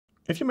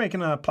If you're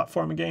making a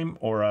platforming game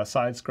or a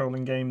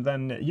side-scrolling game,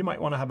 then you might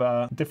want to have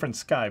a different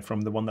sky from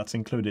the one that's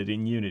included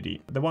in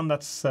Unity. The one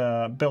that's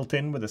built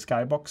in with the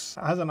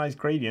skybox has a nice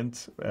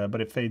gradient,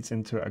 but it fades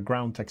into a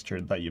ground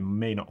texture that you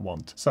may not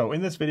want. So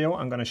in this video,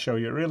 I'm going to show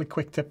you a really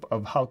quick tip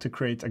of how to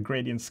create a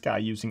gradient sky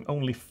using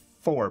only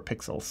 4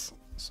 pixels.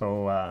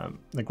 So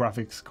the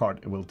graphics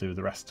card will do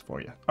the rest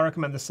for you. I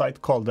recommend this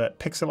site called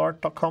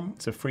Pixelartcom.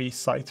 It's a free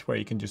site where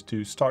you can just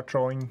do start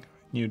drawing,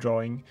 new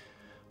drawing,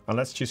 and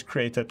let's just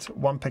create it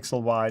 1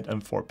 pixel wide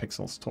and 4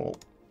 pixels tall.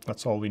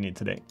 That's all we need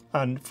today.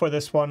 And for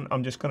this one,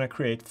 I'm just going to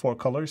create 4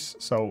 colors.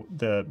 So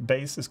the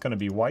base is going to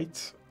be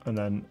white and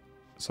then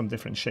some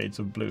different shades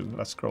of blue.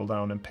 Let's scroll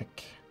down and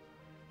pick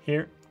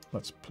here.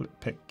 Let's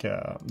pick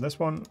this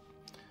one,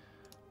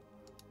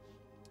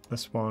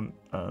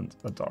 and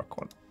a dark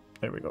one.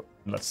 There we go.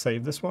 Let's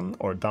save this one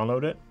or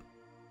download it,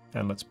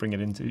 and let's bring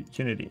it into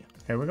Unity.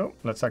 Here we go.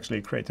 Let's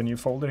actually create a new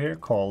folder here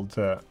called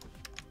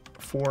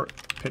 4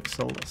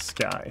 pixel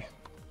sky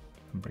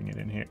and bring it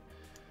in here.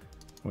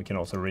 We can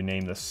also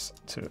rename this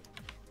to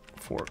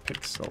 4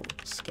 pixel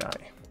sky.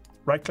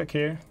 Right click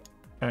here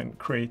and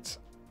create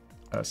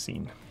a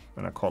scene,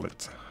 and I call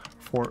it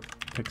 4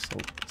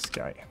 pixel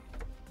sky.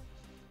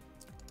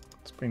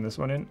 Let's bring this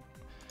one in.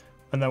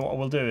 And then what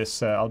we'll do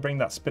is I'll bring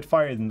that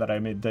Spitfire in that I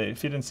made.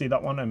 If you didn't see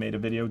that one, I made a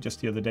video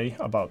just the other day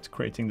about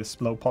creating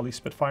this low poly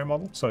Spitfire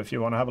model. So if you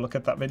want to have a look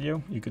at that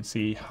video, you could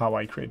see how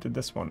I created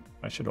this one.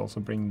 I should also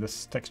bring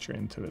this texture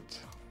into it,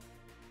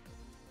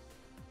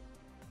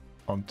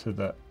 onto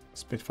the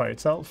Spitfire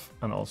itself,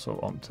 and also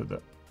onto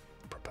the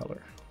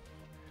propeller.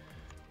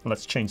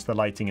 Let's change the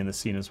lighting in the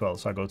scene as well.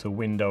 So I go to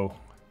Window,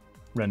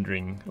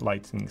 Rendering,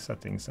 Lighting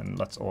Settings, and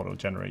let's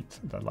auto-generate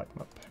the light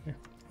map here.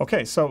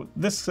 Okay, so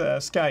this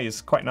sky is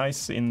quite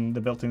nice in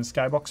the built-in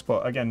skybox,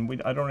 but again,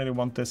 I don't really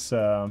want this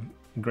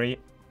gray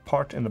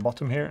part in the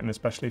bottom here, and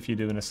especially if you're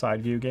doing a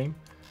side view game.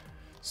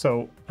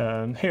 So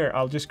here,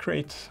 I'll just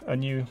create a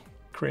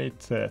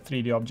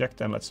 3D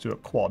object, and let's do a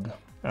quad.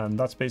 And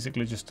that's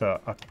basically just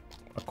a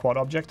quad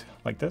object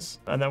like this.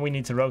 And then we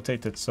need to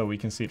rotate it so we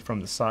can see it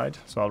from the side.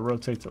 So I'll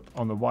rotate it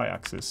on the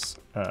y-axis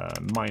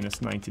minus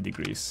 90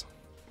 degrees.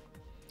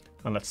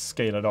 And let's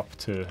scale it up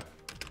to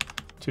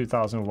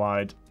 2000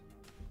 wide.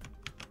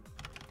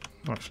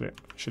 Actually,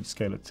 I should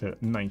scale it to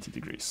 90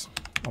 degrees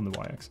on the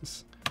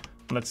y-axis.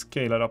 Let's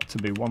scale it up to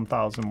be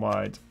 1000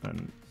 wide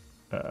and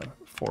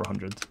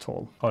 400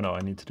 tall. Oh no,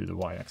 I need to do the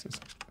y-axis.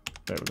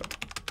 There we go.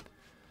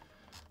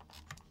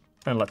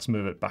 And let's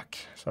move it back.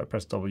 So I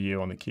press W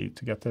on the key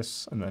to get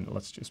this, and then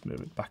let's just move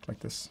it back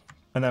like this.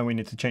 And then we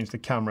need to change the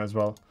camera as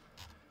well.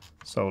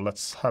 So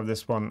let's have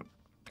this one,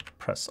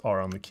 press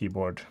R on the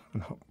keyboard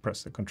and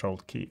press the Control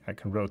key. I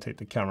can rotate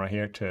the camera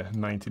here to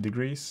 90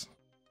 degrees.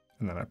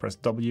 And then I press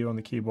W on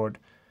the keyboard,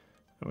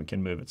 and we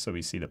can move it so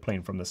we see the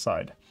plane from the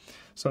side.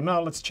 So now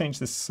let's change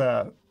this,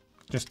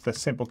 just the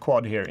simple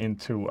quad here,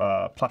 into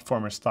a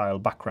platformer style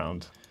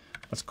background.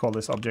 Let's call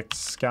this object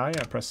sky.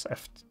 I press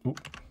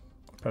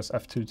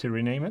F2 to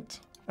rename it.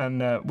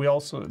 And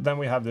then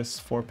we have this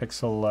 4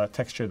 pixel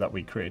texture that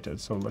we created.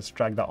 So let's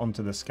drag that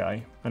onto the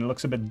sky. And it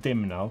looks a bit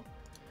dim now.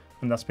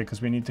 And that's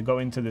because we need to go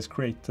into this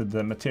created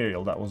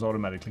material that was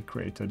automatically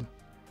created.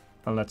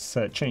 And let's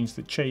change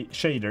the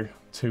shader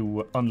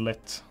to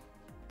unlit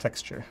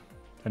texture.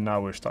 And now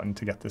we're starting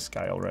to get this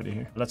sky already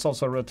here. Let's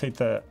also rotate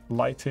the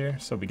light here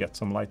so we get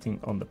some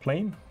lighting on the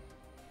plane.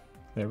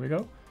 There we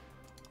go.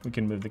 We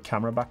can move the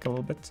camera back a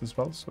little bit as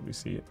well so we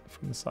see it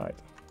from the side.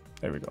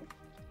 There we go.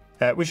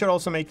 We should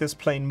also make this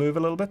plane move a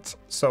little bit.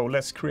 So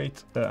let's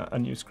create a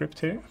new script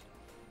here.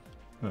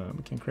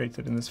 We can create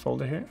it in this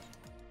folder here.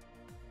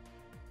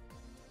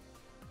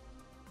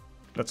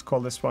 Let's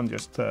call this one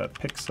just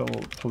pixel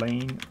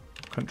plane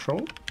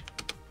control,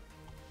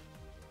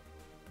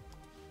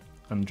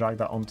 and drag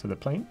that onto the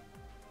plane.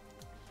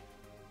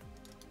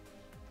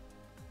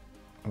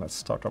 And let's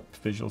start up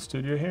Visual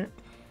Studio here.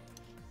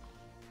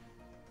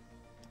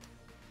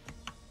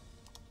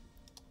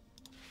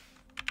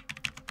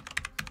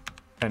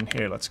 And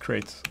here let's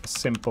create a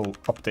simple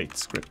update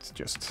script.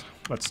 Just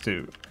let's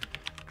do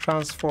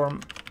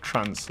transform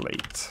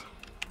translate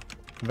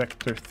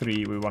vector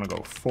 3. We want to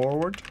go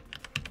forward.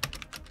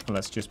 And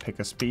let's just pick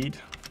a speed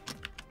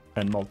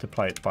and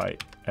multiply it by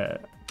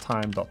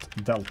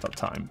time.delta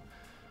time.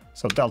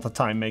 So delta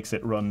time makes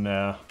it run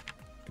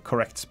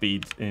correct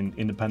speed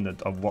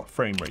independent of what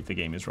frame rate the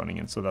game is running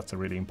in. So that's a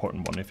really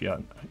important one if you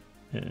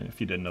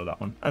didn't know that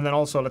one. And then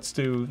also let's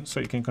do, so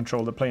you can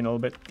control the plane a little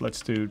bit,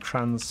 let's do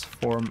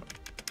transform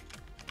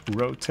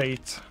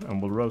rotate,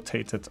 and we'll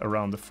rotate it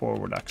around the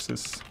forward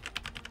axis.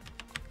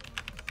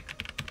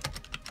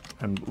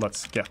 And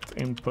let's get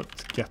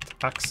input get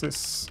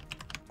axis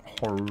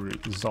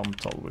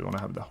horizontal. We want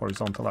to have the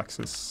horizontal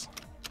axis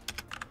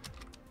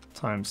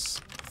times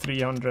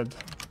 300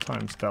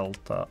 times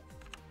delta.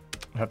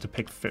 We have to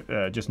pick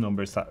just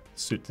numbers that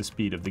suit the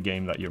speed of the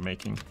game that you're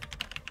making.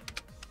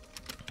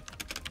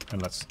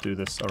 And let's do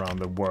this around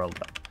the world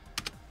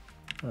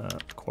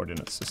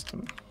coordinate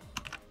system.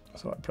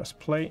 So I press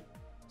play.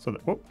 So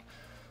that, whoop,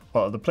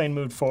 well, the plane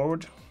moved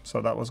forward,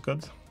 so that was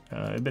good.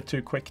 A bit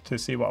too quick to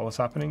see what was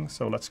happening,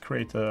 so let's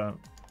create a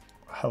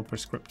helper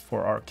script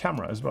for our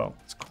camera as well.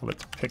 Let's call it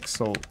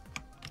Pixel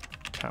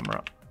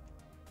Camera.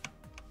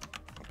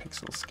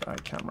 Pixel Sky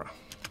Camera.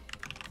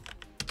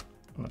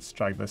 Let's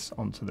drag this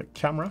onto the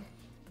camera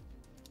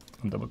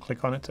and double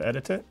click on it to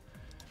edit it.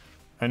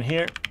 And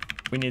here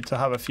we need to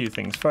have a few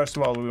things. First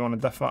of all, we want to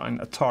define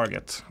a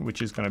target,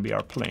 which is going to be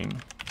our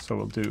plane. So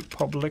we'll do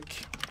public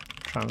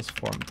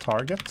transform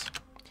target.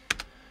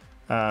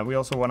 We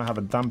also want to have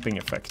a damping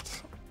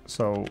effect.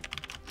 So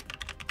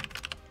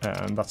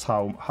and that's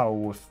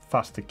how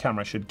fast the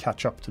camera should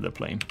catch up to the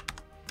plane.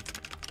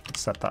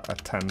 Let's set that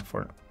at 10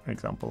 for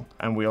example.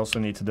 And we also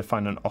need to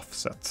define an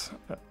offset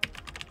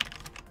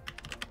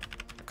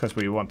because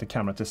we want the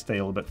camera to stay a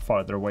little bit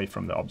farther away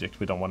from the object.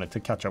 We don't want it to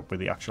catch up with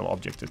the actual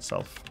object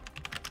itself.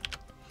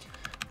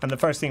 And the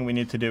first thing we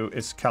need to do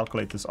is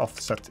calculate this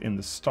offset in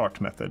the start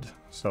method.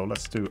 So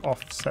let's do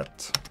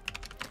offset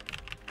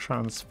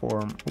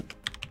transform.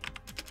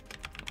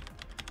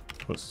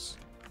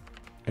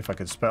 If I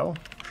could spell,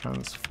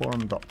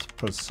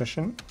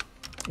 transform.position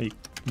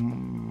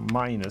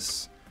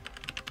minus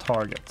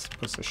target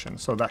position.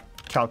 So that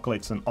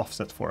calculates an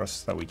offset for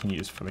us that we can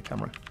use for the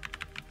camera.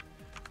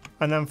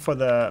 And then for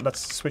the,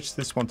 let's switch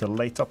this one to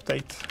late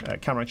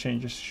update. Camera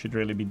changes should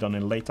really be done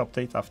in late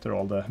update after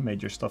all the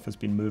major stuff has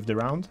been moved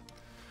around.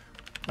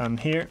 And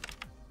here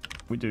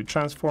we do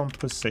transform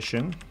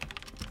position,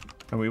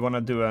 and we want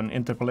to do an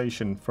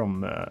interpolation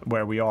from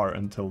where we are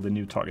until the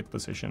new target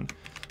position.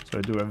 So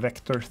I do a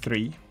vector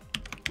 3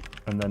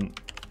 and then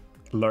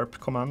lerp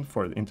command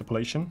for the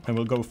interpolation, and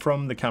we'll go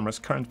from the camera's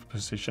current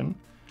position,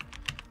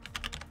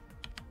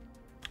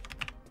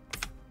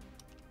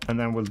 and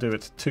then we'll do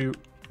it to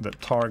the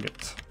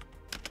target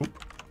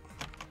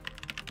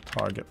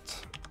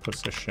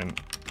position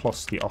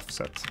plus the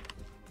offset.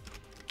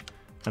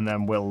 And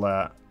then we'll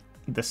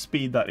the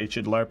speed that it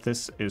should lerp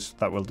this is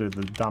that we'll do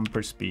the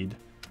damper speed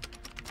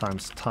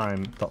times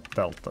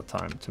time.delta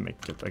time to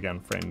make it again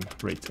frame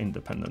rate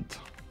independent.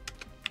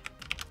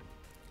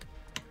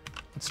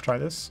 Let's try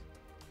this.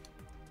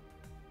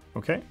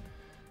 Okay,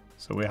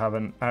 so we have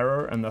an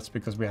error, and that's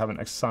because we haven't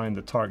assigned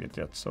the target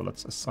yet. So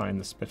let's assign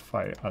the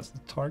Spitfire as the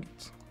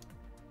target.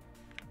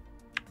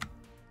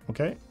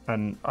 Okay,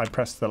 and I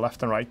press the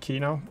left and right key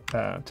now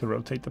to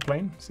rotate the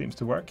plane. Seems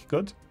to work,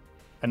 good.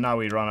 And now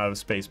we run out of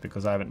space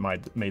because I haven't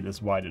made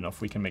this wide enough.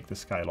 We can make the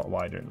sky a lot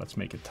wider. Let's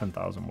make it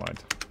 10,000 wide.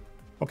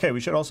 Okay, we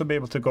should also be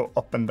able to go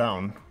up and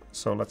down.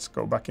 So let's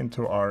go back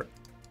into our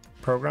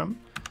program,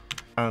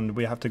 and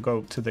we have to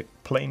go to the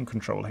plane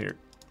control here.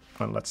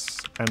 And let's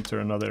enter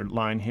another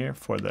line here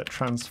for the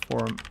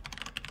transform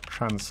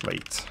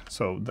translate.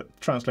 So the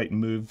translate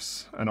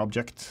moves an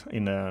object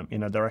in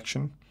a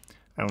direction.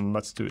 And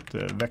let's do it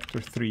vector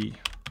 3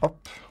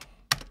 up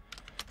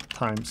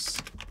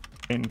times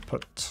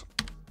input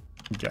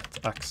get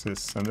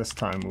axis, and this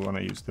time we want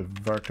to use the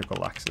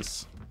vertical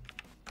axis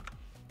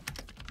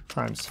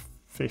times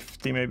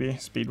 50 maybe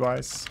speed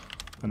wise,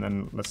 and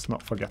then let's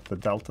not forget the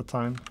delta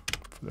time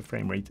for the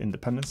frame rate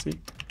independency,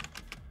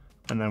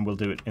 and then we'll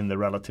do it in the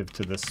relative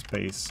to the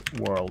space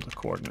world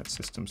coordinate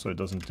system, so it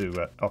doesn't do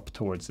it up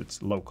towards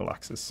its local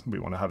axis. We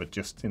want to have it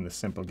just in the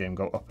simple game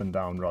go up and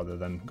down rather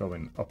than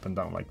going up and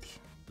down like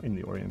in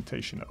the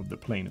orientation of the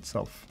plane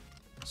itself.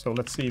 So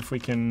let's see if we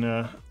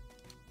can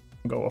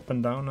go up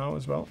and down now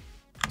as well.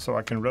 So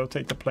I can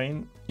rotate the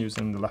plane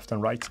using the left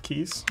and right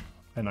keys,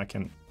 and I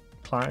can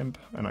climb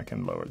and I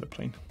can lower the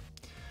plane.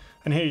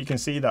 And here you can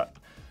see that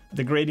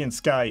the gradient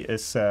sky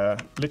is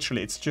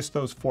literally, it's just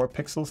those 4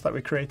 pixels that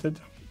we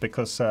created,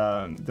 because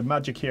the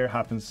magic here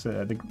happens,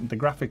 the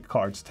graphic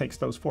cards takes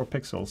those 4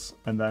 pixels,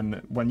 and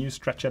then when you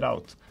stretch it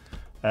out,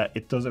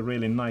 it does a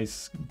really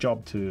nice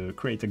job to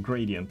create a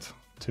gradient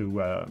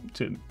to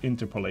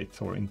interpolate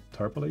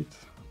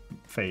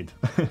fade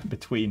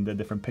between the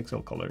different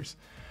pixel colors.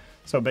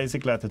 So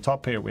basically at the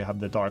top here we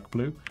have the dark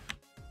blue,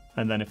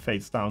 and then it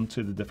fades down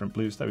to the different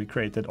blues that we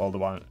created all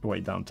the way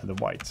down to the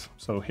white.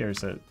 So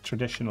here's a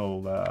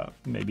traditional,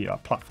 maybe a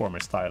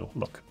platformer style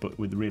look, but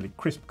with really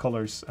crisp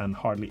colors and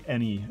hardly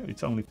any,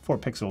 it's only 4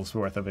 pixels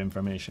worth of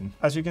information.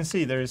 As you can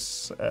see,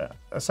 there's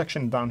a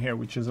section down here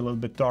which is a little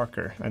bit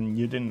darker, and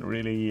you didn't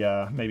really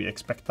maybe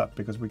expect that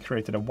because we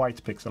created a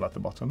white pixel at the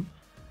bottom.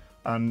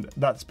 And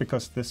that's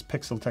because this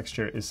pixel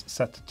texture is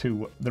set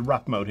to the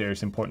wrap mode. Here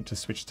is important to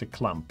switch to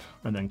clamp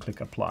and then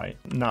click apply.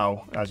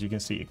 Now, as you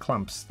can see, it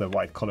clamps the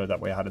white color that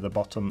we had at the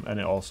bottom, and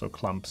it also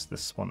clamps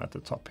this one at the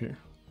top here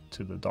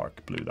to the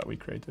dark blue that we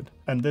created.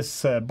 And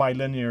this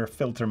bilinear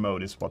filter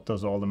mode is what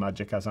does all the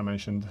magic, as I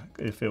mentioned.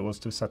 If it was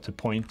to set to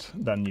point,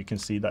 then you can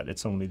see that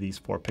it's only these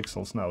 4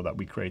 pixels now that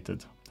we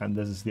created. And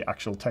this is the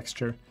actual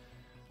texture,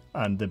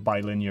 and the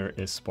bilinear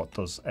is what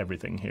does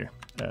everything here.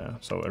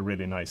 So a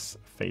really nice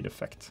fade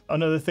effect.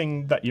 Another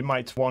thing that you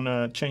might want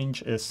to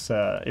change is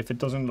if it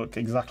doesn't look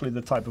exactly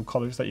the type of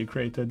colors that you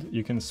created,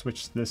 you can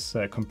switch this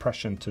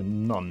compression to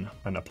none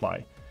and apply.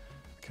 I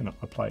cannot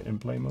apply in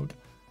play mode.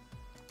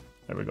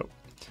 There we go.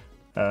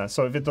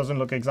 So if it doesn't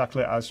look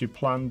exactly as you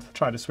planned,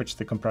 try to switch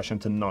the compression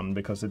to none,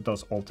 because it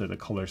does alter the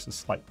colors a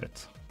slight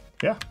bit.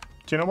 yeah,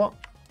 do you know what?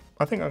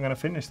 I think I'm going to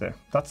finish there.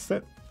 That's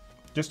it.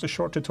 Just a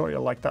short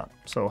tutorial like that.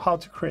 So how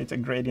to create a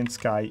gradient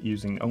sky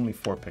using only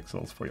 4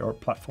 pixels for your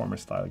platformer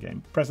style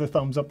game. Press the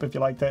thumbs up if you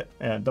liked it,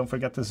 and don't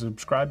forget to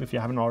subscribe if you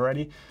haven't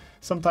already.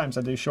 Sometimes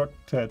I do short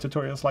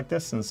tutorials like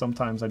this, and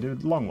sometimes I do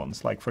long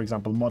ones. Like, for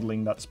example,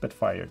 modeling that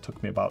Spitfire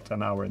took me about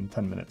 1 hour and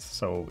 10 minutes.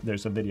 So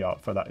there's a video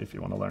out for that if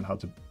you want to learn how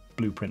to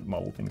blueprint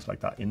model things like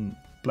that in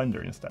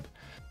Blender instead.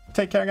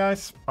 Take care,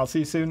 guys. I'll see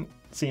you soon.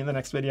 See you in the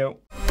next video.